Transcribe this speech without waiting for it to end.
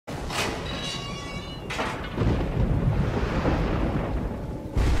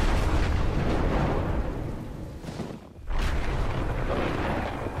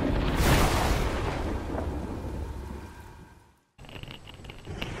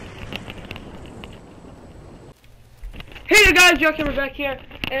Hey there guys, Jackhammer back here,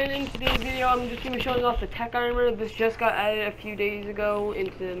 and in today's video I'm just going to be showing off the tech armor. This just got added a few days ago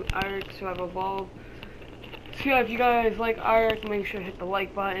into Ark, so I've evolved. So yeah, if you guys like Ark, make sure to hit the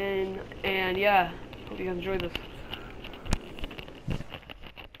like button, and yeah, hope you guys enjoy this.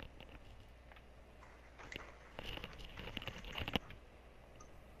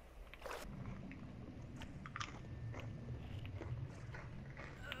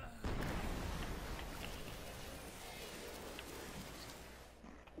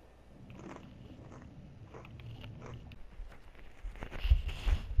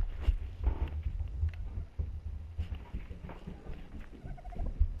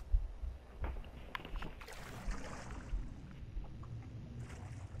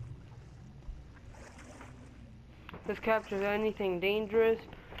 This captures anything dangerous,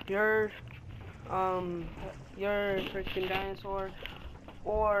 your freaking dinosaur,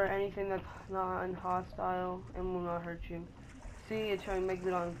 or anything that's not hostile and will not hurt you. See, it's showing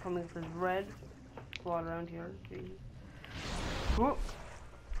Megalodon coming with red. A lot around here. See. Whoop.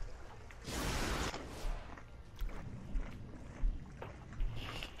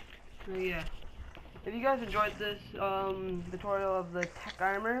 So yeah, if you guys enjoyed this tutorial of the tech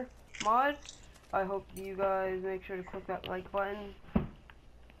armor mod, I hope you guys make sure to click that like button.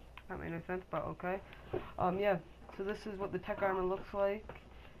 That made no sense, but okay. Yeah, so this is what the tech armor looks like.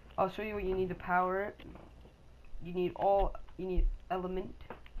 I'll show you what you need to power it. You need element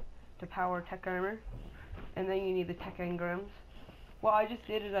to power tech armor, and then you need the tech engrams. What I just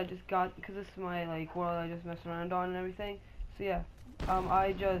did is I just got, because this is my world I just messed around on and everything. So yeah,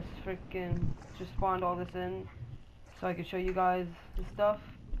 I just spawned all this in so I could show you guys the stuff,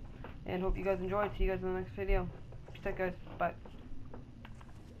 and hope you guys enjoyed. See you guys in the next video. Peace out guys, bye.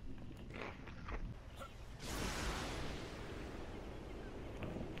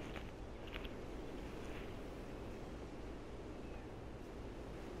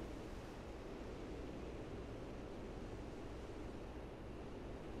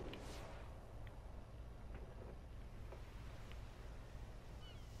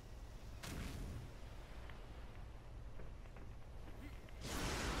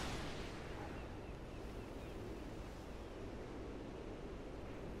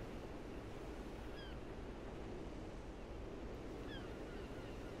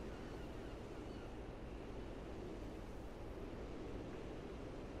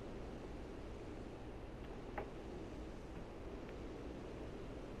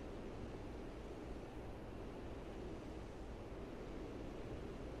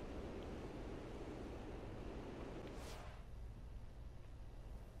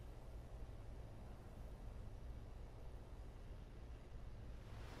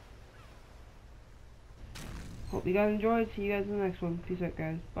 Hope you guys enjoyed. See you guys in the next one. Peace out,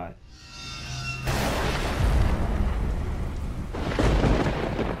 guys. Bye.